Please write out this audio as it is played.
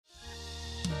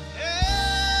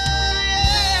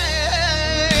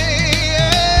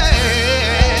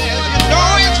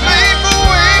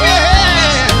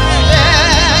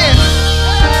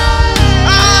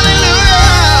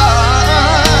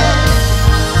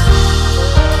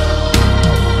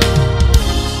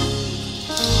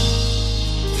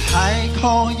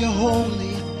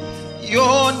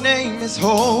is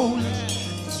holy.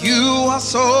 You are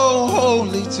so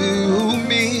holy to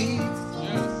me.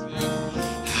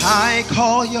 I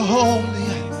call you holy.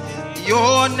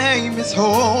 Your name is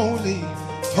holy.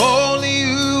 Holy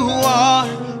you are,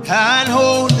 and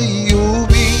holy you'll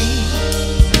be.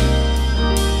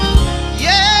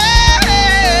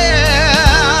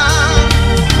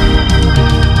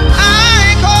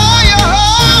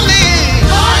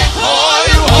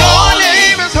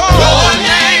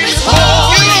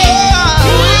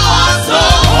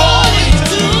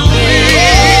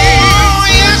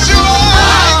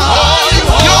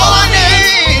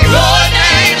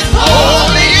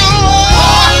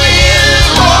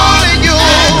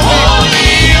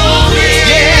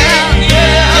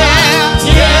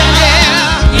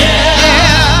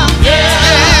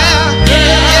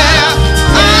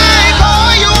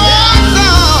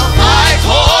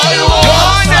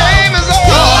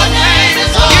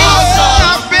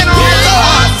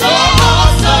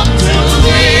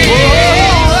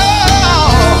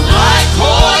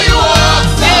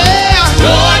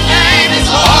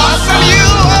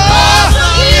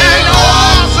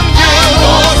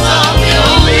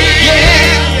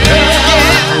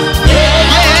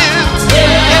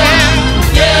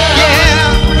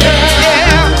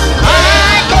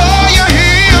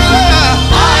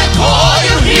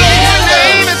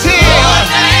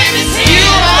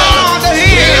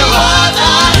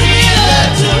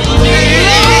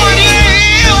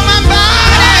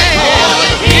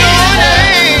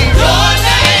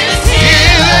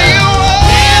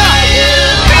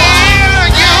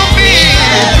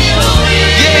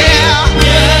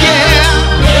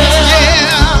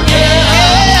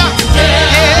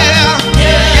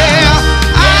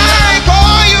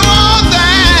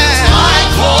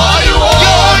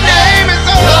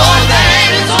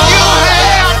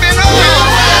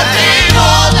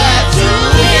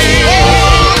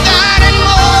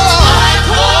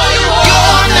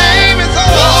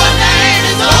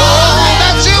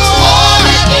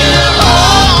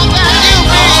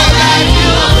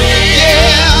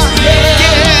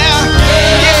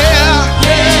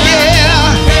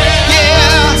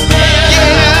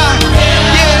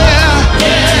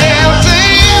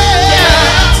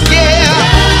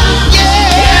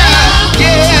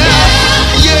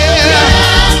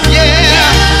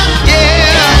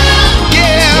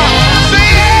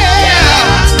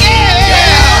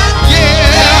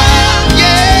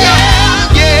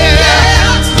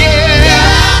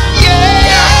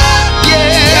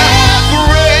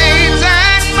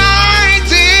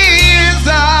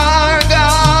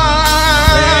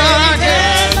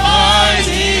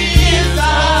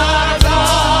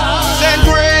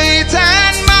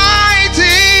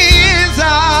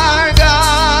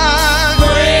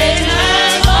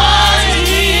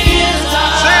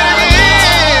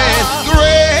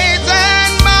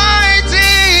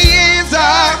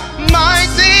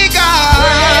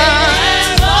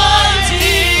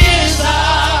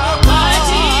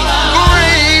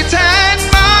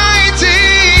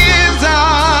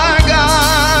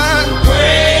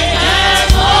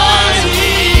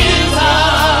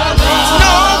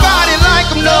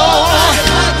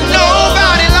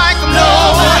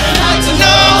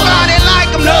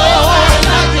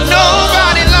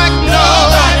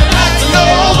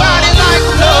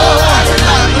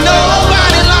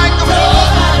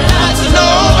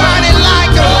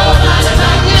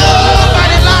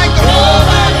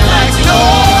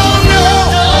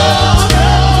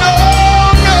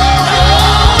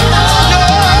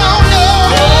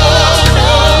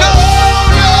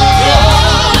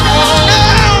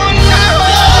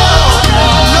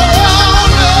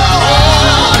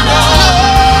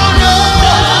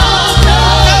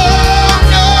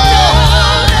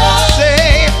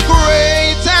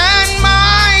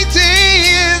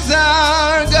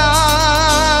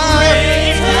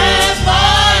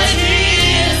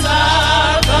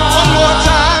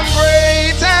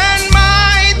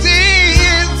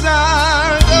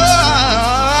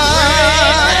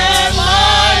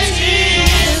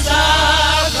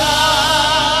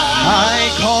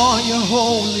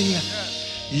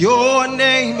 Your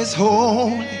name is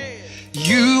holy.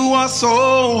 You are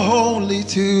so holy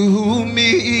to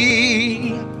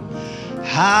me.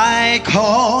 I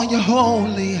call you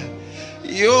holy.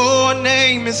 Your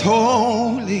name is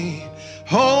holy.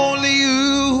 Holy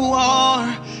you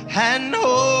are, and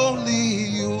holy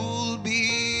you'll be.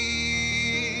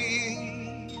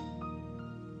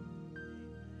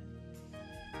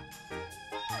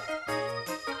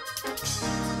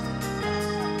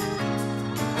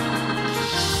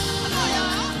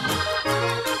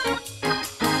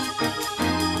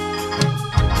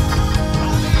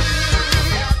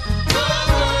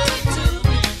 Glory to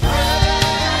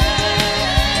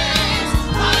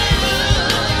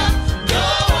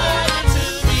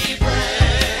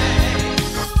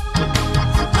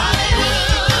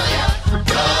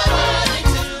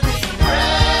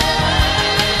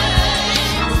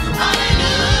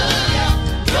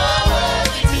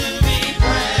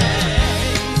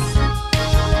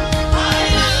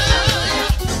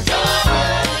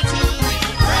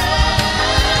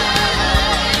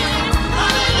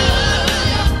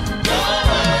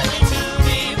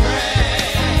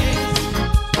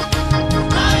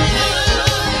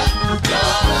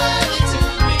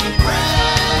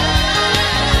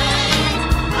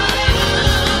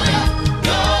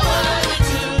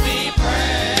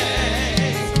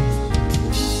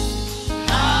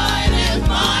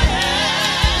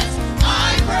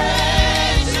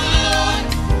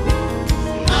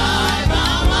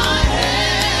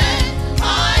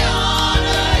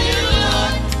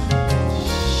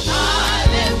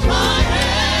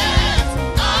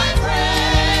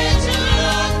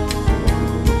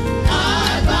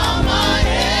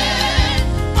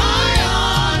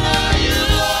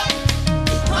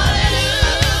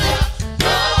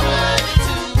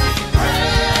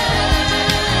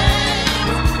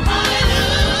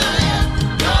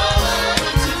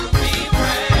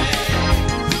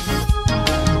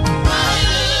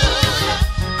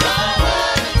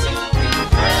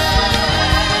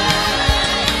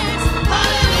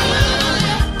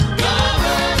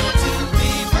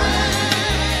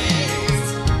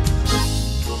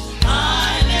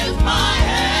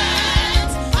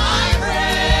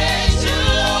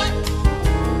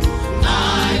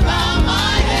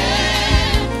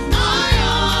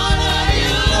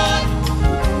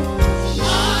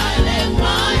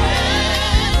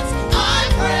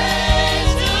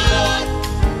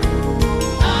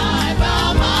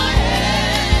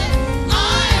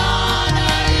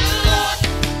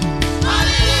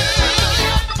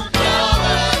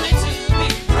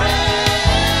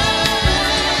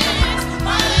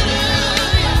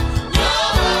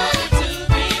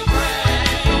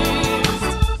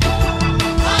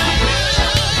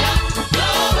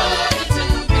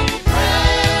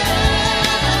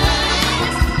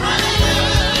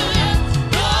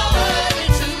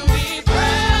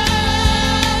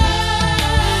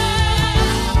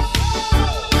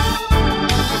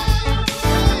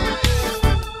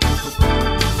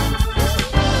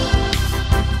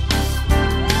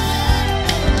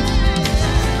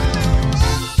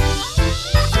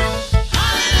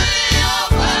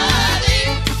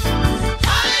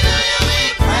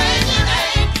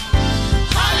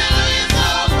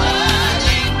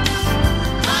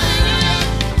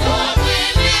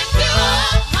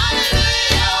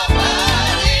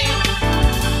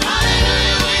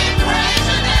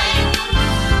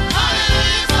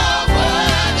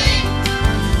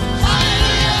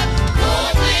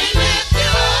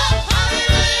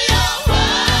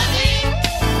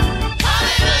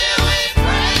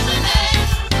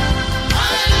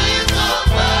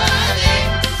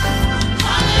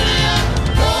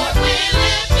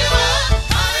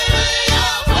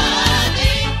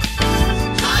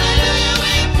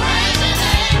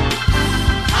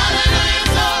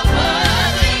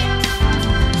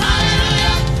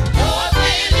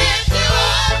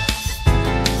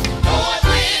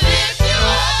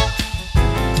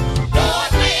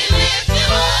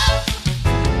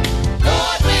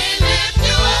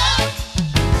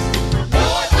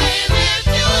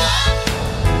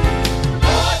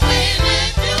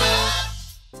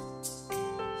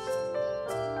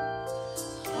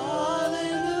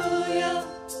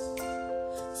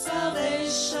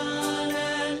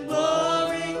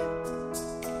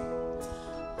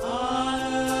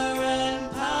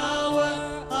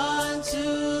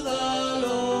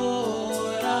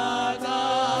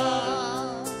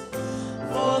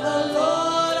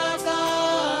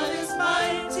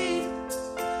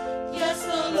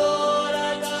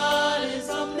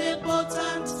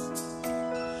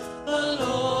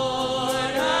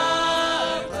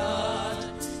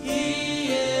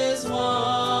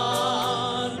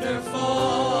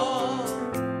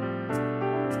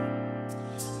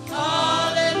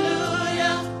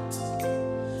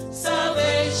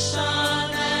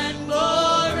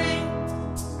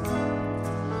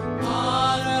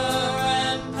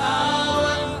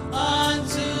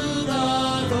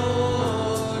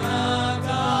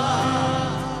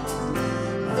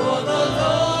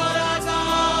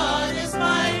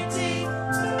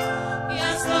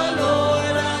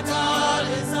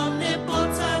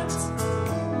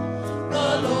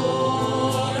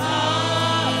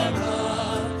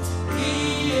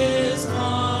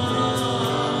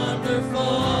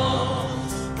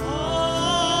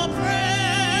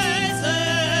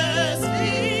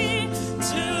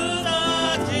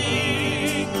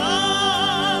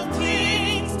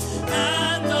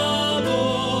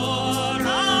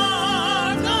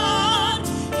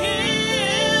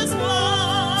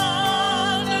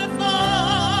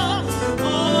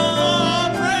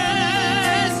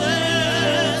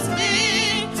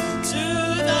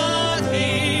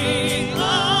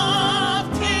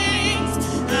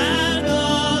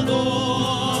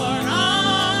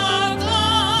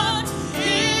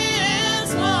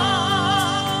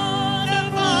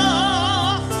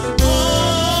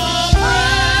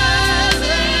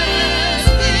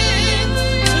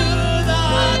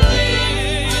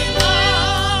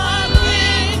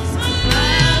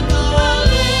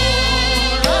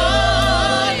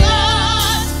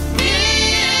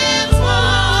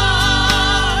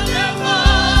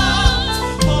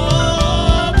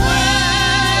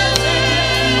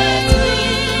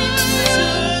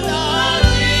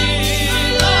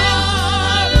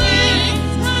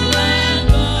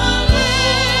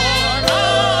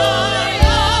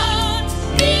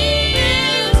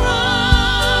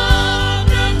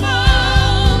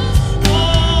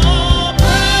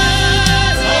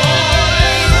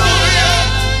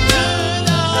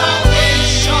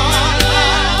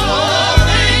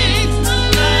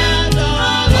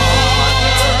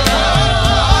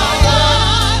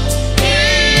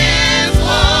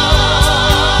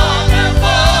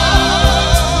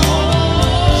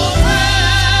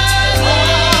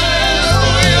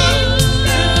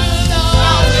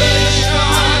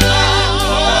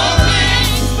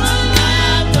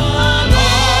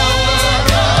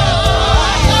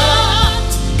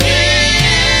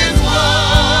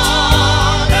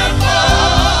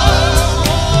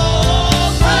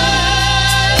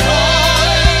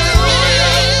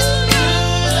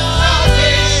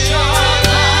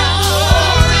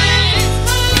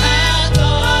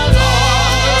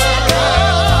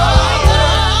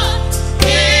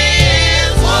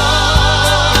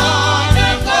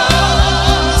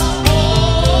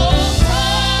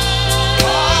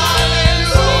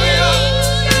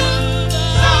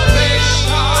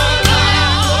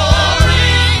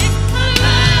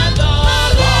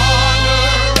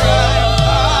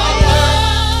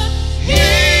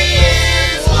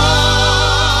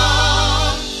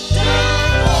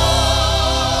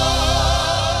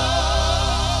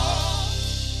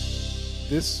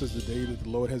This is the day that the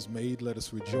Lord has made. Let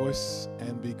us rejoice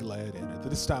and be glad in it. At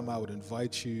this time, I would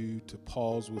invite you to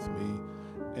pause with me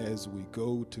as we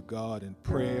go to God in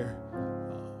prayer,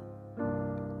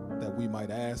 that we might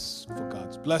ask for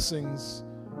God's blessings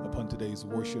upon today's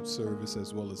worship service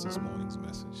as well as this morning's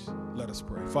message. Let us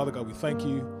pray. Father God, we thank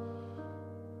you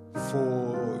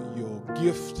for your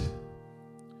gift,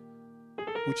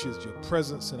 which is your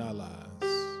presence in our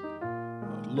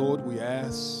lives. Lord, we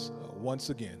ask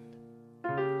once again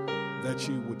that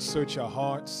you would search our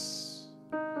hearts,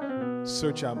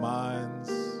 search our minds,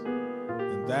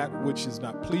 and that which is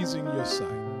not pleasing in your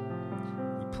sight.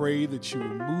 We pray that you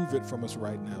remove it from us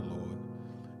right now, Lord.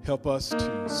 Help us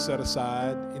to set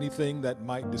aside anything that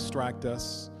might distract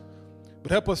us,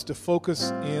 but help us to focus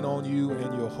in on you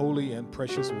and your holy and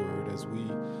precious word as we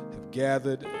have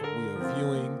gathered and we are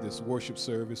viewing this worship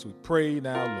service. We pray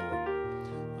now,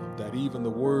 Lord, that even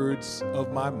the words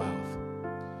of my mouth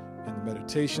and the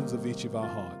meditations of each of our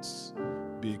hearts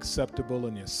be acceptable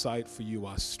in your sight, for you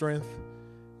our strength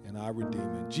and our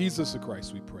Redeemer. In Jesus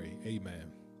Christ we pray,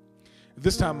 amen. At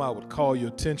this time I would call your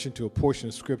attention to a portion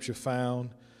of scripture found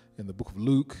in the book of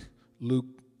Luke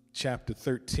chapter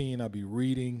 13. I'll be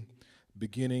reading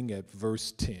beginning at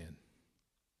verse 10.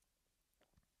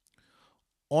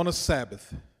 On a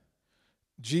Sabbath,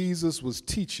 Jesus was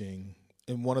teaching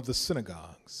in one of the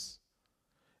synagogues,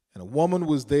 and a woman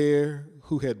was there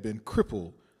who had been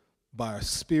crippled by a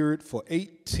spirit for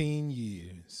 18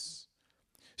 years.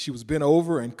 She was bent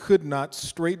over and could not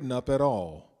straighten up at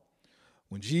all.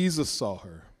 When Jesus saw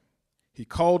her, he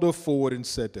called her forward and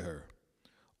said to her,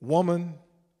 "Woman,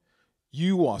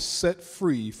 you are set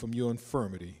free from your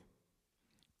infirmity."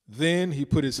 Then he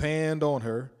put his hand on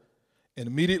her, and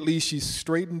immediately she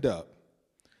straightened up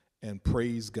and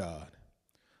praised God.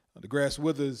 The grass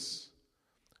withers,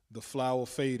 the flower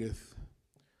fadeth,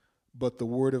 but the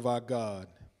word of our God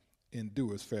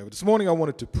endures forever. This morning I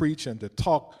wanted to preach and to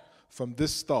talk from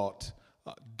this thought: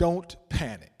 don't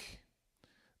panic.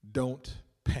 Don't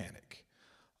panic.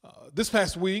 This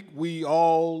past week we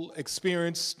all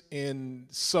experienced in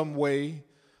some way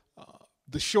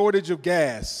the shortage of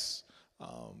gas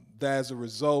as a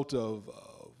result of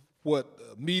what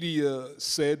media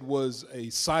said was a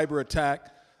cyber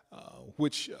attack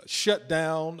which shut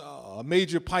down a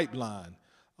major pipeline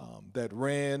that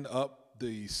ran up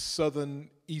the southern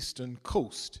eastern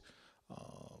coast,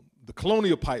 the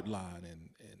Colonial Pipeline. And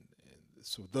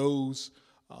so those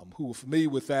who are familiar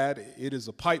with that, it is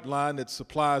a pipeline that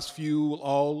supplies fuel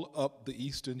all up the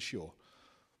eastern shore.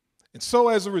 And so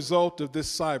as a result of this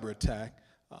cyber attack,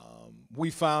 we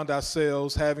found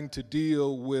ourselves having to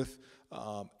deal with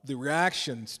the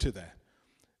reactions to that.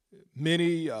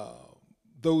 Many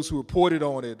those who reported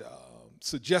on it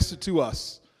suggested to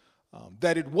us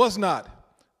that it was not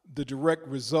the direct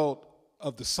result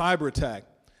of the cyber attack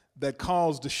that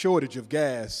caused the shortage of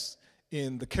gas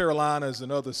in the Carolinas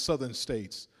and other southern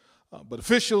states. But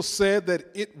officials said that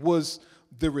it was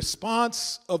the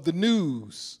response of the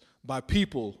news by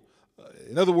people.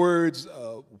 In other words,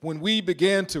 when we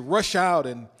began to rush out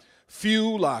and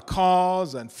fuel our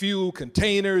cars and fuel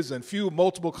containers and fuel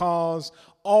multiple cars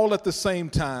all at the same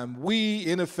time, we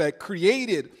in effect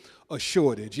created a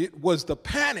shortage. It was the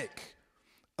panic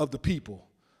of the people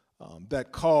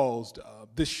that caused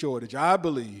this shortage. I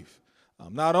believe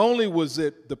not only was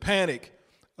it the panic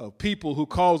of people who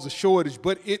caused the shortage,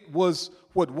 but it was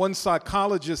what one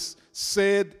psychologist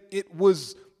said, it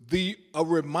was a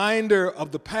reminder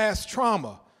of the past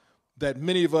trauma that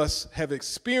many of us have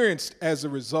experienced as a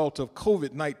result of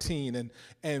COVID-19,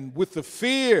 and with the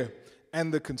fear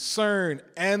and the concern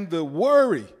and the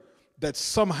worry that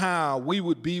somehow we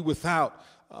would be without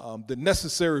the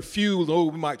necessary fuel, though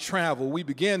we might travel, we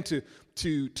began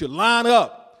to line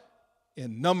up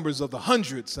in numbers of the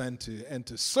hundreds and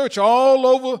to search all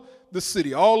over the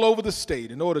city, all over the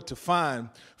state in order to find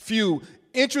fuel.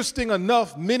 Interesting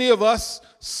enough, many of us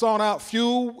sought out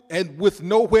fuel and with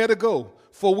nowhere to go,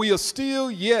 for we are still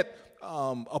yet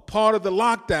a part of the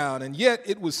lockdown, and yet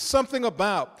it was something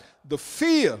about the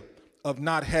fear of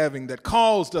not having that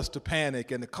caused us to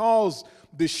panic and it caused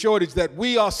this shortage that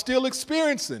we are still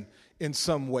experiencing in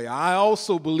some way. I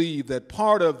also believe that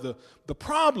part of the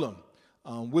problem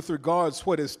with regards to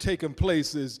what has taken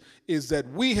place is that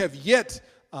we have yet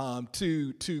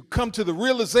to come to the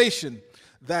realization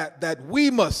that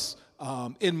we must,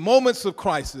 in moments of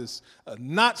crisis,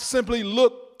 not simply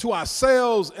look to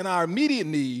ourselves and our immediate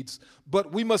needs,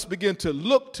 but we must begin to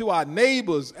look to our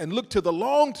neighbors and look to the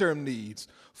long-term needs.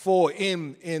 For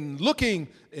in looking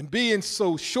and being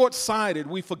so short-sighted,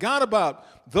 we forgot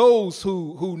about those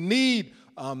who need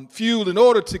fuel in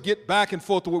order to get back and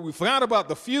forth to work. We forgot about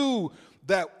the few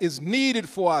that is needed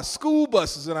for our school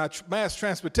buses and our mass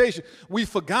transportation. We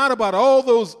forgot about all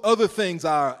those other things,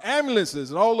 our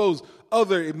ambulances and all those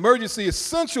other emergency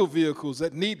essential vehicles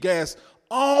that need gas,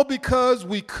 all because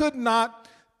we could not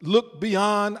look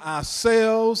beyond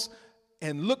ourselves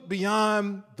and look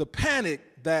beyond the panic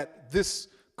that this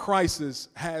crisis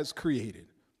has created.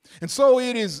 And so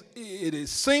it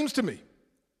seems to me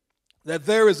that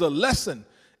there is a lesson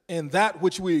in that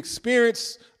which we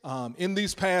experience in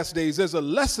these past days. There's a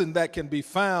lesson that can be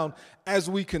found as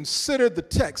we consider the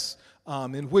text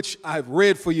in which I've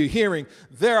read for your hearing.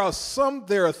 There are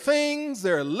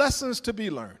lessons to be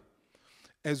learned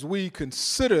as we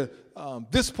consider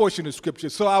this portion of Scripture.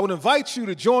 So I would invite you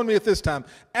to join me at this time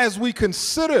as we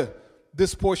consider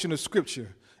this portion of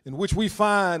Scripture in which we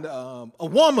find a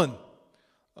woman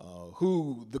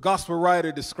who the gospel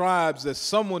writer describes as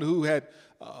someone who had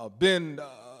been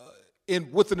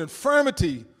with an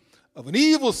infirmity of an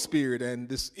evil spirit, and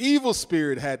this evil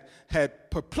spirit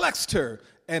had perplexed her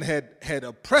and had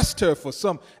oppressed her for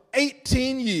some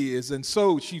 18 years. And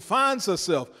so she finds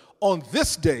herself on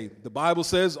this day, the Bible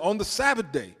says on the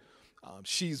Sabbath day,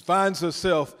 she finds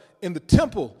herself in the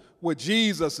temple where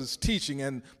Jesus is teaching.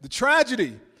 And the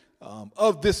tragedy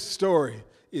of this story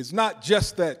is not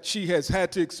just that she has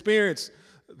had to experience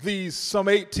these some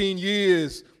 18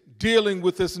 years dealing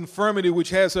with this infirmity which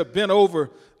has her bent over,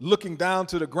 looking down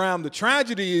to the ground. The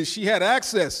tragedy is she had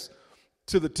access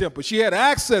to the temple. She had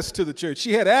access to the church.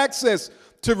 She had access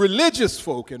to religious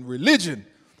folk and religion.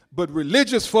 But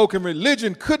religious folk and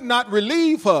religion could not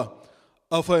relieve her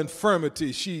of her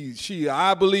infirmity.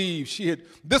 I believe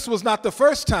this was not the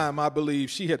first time, I believe,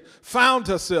 she had found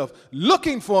herself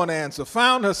looking for an answer,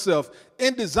 found herself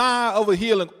in desire of a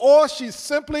healing, or she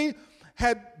simply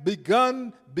had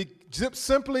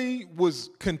simply was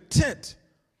content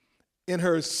in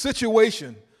her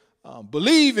situation,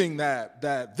 believing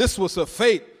that this was her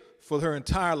fate for her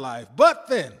entire life. But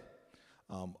then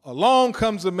along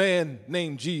comes a man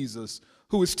named Jesus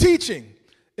who is teaching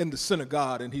in the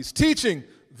synagogue, and he's teaching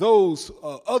those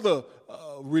other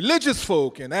religious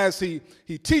folk. And as he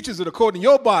teaches it according to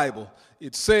your Bible,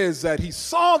 it says that he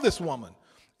saw this woman,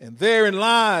 and therein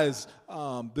lies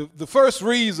the first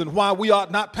reason why we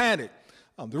ought not panic.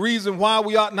 The reason why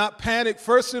we ought not panic,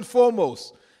 first and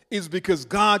foremost, is because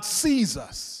God sees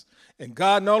us. And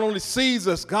God not only sees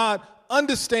us, God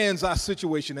understands our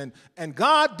situation. And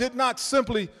God did not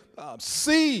simply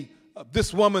see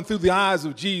this woman through the eyes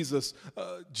of Jesus.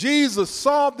 Jesus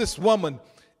saw this woman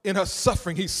in her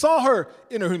suffering. He saw her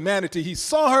in her humanity. He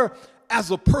saw her as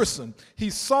a person.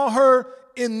 He saw her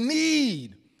in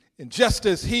need. And just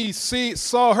as he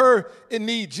saw her in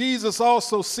need, Jesus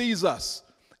also sees us.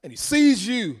 And he sees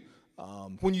you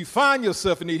when you find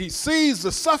yourself in need. He sees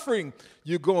the suffering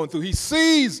you're going through. He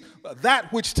sees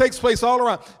that which takes place all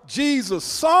around. Jesus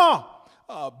saw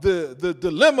the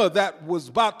dilemma that was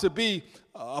about to be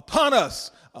upon us,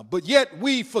 but yet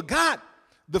we forgot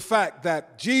the fact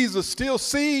that Jesus still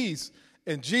sees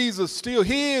and Jesus still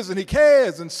hears and he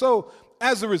cares. And so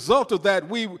as a result of that,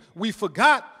 we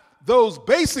forgot those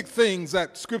basic things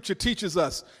that Scripture teaches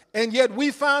us, and yet we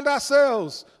found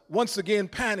ourselves once again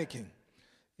panicking.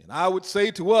 And I would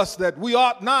say to us that we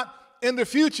ought not in the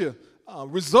future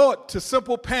resort to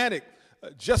simple panic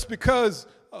just because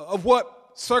of what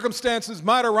circumstances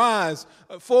might arise,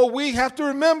 for we have to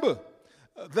remember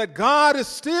that God is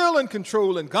still in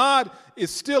control and God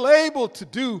is still able to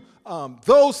do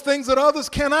those things that others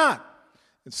cannot.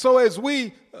 And so as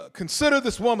we consider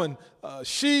this woman,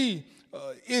 she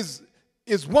is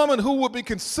woman who will be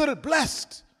considered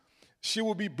blessed. She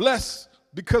will be blessed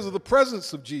because of the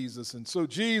presence of Jesus. And so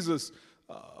Jesus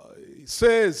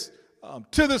says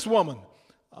to this woman,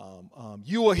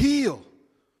 you are healed,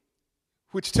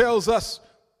 which tells us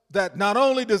that not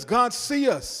only does God see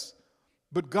us,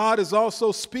 but God is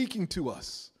also speaking to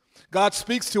us. God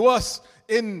speaks to us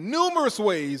in numerous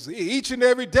ways. Each and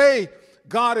every day,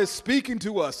 God is speaking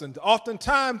to us, and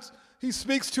oftentimes he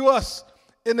speaks to us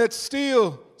in that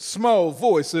still small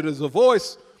voice. It is a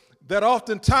voice that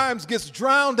oftentimes gets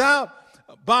drowned out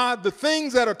by the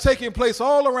things that are taking place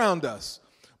all around us.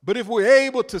 But if we're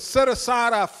able to set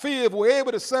aside our fear, if we're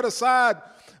able to set aside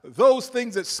those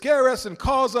things that scare us and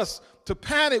cause us to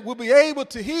panic, we'll be able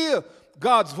to hear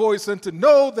God's voice and to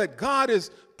know that God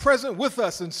is present with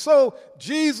us. And so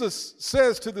Jesus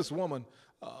says to this woman,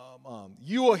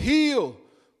 you are healed.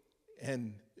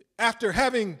 And after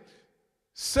having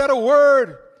said a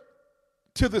word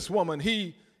to this woman,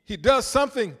 he does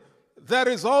something that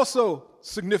is also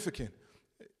significant.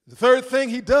 The third thing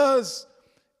he does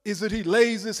is that he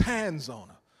lays his hands on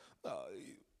her.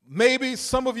 Maybe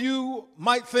some of you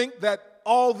might think that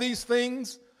all these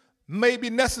things may be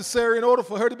necessary in order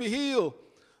for her to be healed.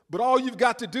 But all you've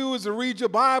got to do is to read your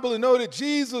Bible and know that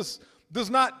Jesus does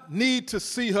not need to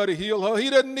see her to heal her. He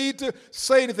doesn't need to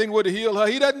say anything to heal her.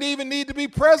 He doesn't even need to be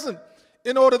present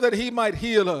in order that he might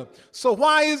heal her. So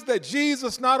why is that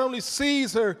Jesus not only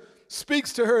sees her,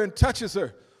 speaks to her, and touches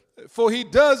her? For he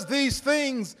does these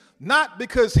things not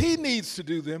because he needs to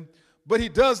do them, but he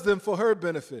does them for her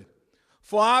benefit.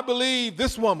 For I believe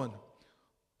this woman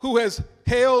who has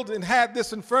held and had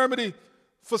this infirmity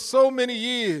for so many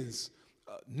years,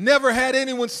 never had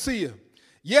anyone see her.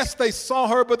 Yes, they saw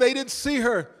her, but they didn't see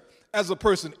her as a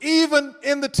person. Even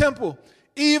in the temple,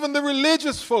 even the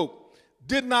religious folk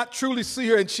did not truly see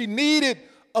her. And she needed,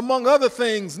 among other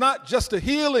things, not just a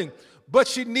healing, but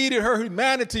she needed her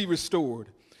humanity restored.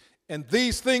 And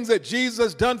these things that Jesus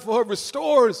has done for her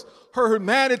restores her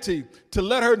humanity to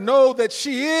let her know that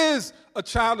she is a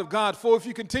child of God. For if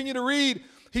you continue to read,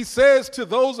 he says to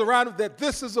those around him that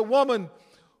this is a woman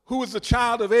who is a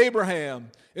child of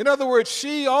Abraham. In other words,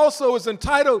 she also is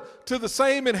entitled to the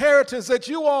same inheritance that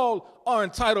you all are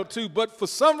entitled to. But for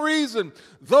some reason,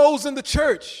 those in the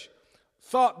church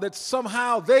thought that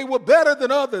somehow they were better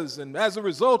than others. And as a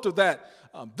result of that,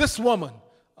 this woman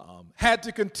had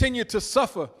to continue to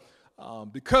suffer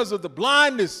because of the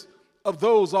blindness of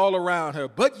those all around her.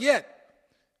 But yet,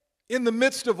 in the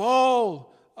midst of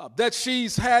all that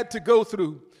she's had to go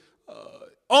through,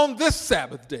 on this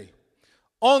Sabbath day,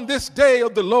 on this day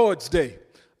of the Lord's day,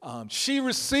 she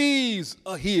receives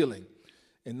a healing.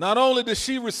 And not only does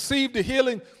she receive the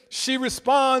healing, she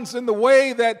responds in the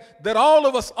way that all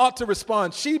of us ought to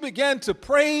respond. She began to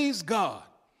praise God.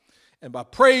 And by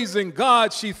praising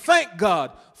God, she thanked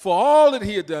God for all that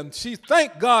he had done. She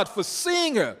thanked God for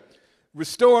seeing her,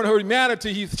 restoring her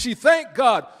humanity. She thanked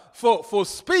God for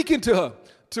speaking to her,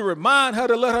 to remind her,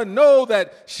 to let her know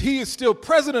that he is still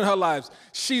present in her lives.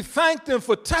 She thanked him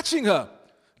for touching her,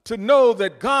 to know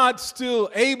that God's still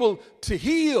able to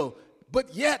heal.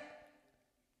 But yet,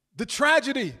 the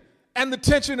tragedy and the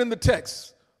tension in the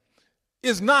text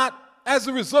is not as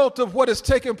a result of what has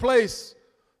taken place,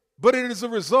 but it is a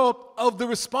result of the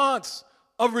response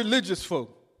of religious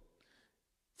folk.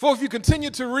 For if you continue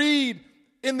to read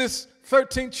in this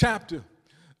 13th chapter,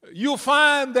 you'll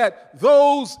find that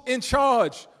those in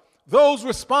charge, those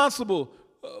responsible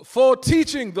for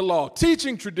teaching the law,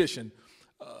 teaching tradition,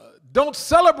 don't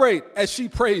celebrate as she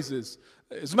praises.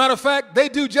 As a matter of fact, they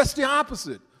do just the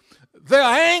opposite. They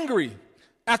are angry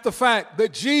at the fact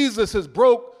that Jesus has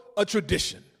broke a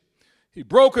tradition. He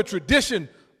broke a tradition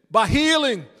by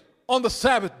healing on the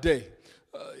Sabbath day.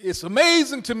 It's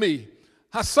amazing to me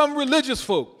how some religious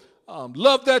folk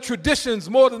love their traditions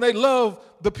more than they love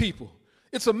the people.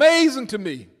 It's amazing to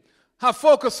me how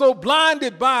folk are so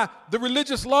blinded by the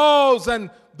religious laws and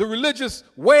the religious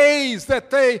ways that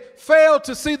they fail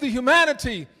to see the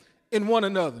humanity in one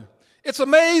another. It's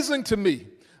amazing to me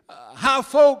how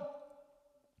folk,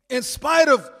 in spite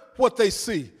of what they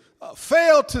see,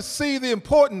 fail to see the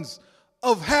importance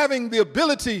of having the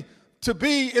ability to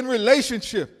be in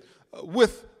relationship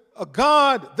with a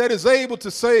God that is able to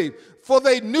save. For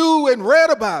they knew and read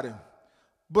about him,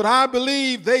 but I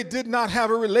believe they did not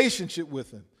have a relationship with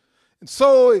him. And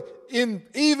so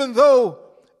even though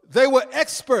they were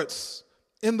experts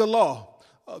in the law,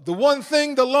 the one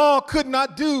thing the law could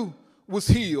not do was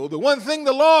heal. The one thing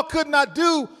the law could not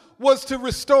do was to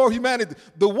restore humanity.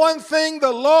 The one thing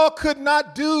the law could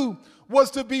not do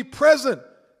was to be present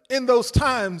in those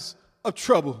times of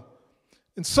trouble.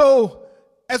 And so,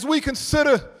 as we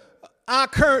consider our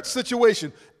current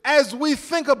situation, as we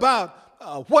think about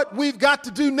what we've got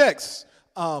to do next,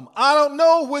 I don't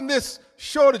know when this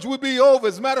shortage will be over.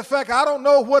 As a matter of fact, I don't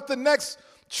know what the next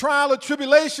trial or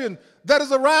tribulation that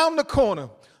is around the corner.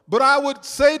 But I would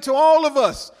say to all of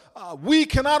us, we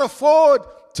cannot afford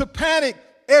to panic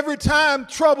every time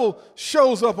trouble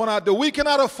shows up on our door. We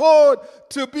cannot afford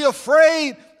to be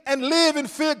afraid and live in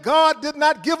fear. God did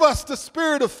not give us the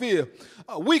spirit of fear.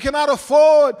 We cannot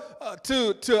afford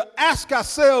to ask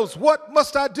ourselves, what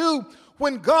must I do,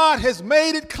 when God has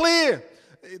made it clear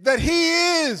that he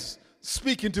is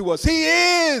speaking to us. He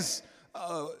is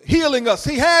healing us.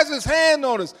 He has his hand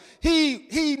on us.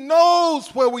 He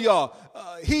knows where we are.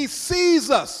 He sees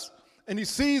us, and he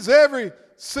sees every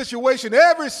situation,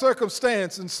 every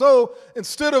circumstance. And so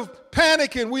instead of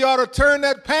panicking, we ought to turn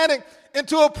that panic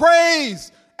into a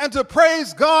praise, and to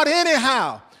praise God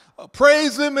anyhow.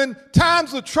 Praise him in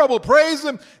times of trouble. Praise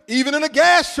him even in a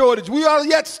gas shortage. We ought to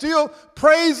yet still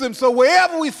praise him. So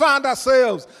wherever we find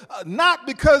ourselves, not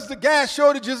because the gas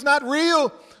shortage is not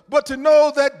real, but to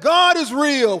know that God is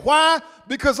real. Why?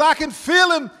 Because I can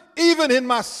feel him even in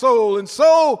my soul. And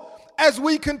so as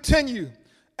we continue,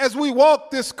 as we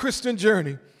walk this Christian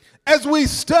journey, as we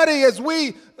study, as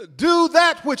we do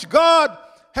that which God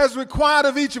has required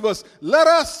of each of us, let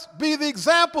us be the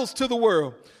examples to the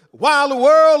world. While the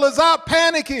world is out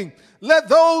panicking, let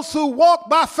those who walk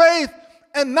by faith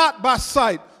and not by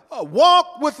sight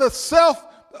walk with a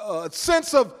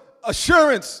sense of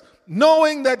assurance,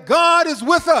 knowing that God is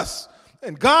with us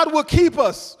and God will keep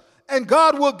us and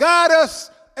God will guide us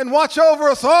and watch over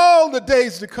us all the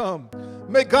days to come.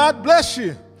 May God bless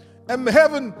you and may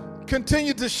heaven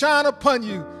continue to shine upon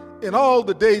you in all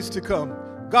the days to come.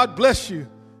 God bless you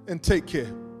and take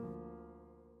care.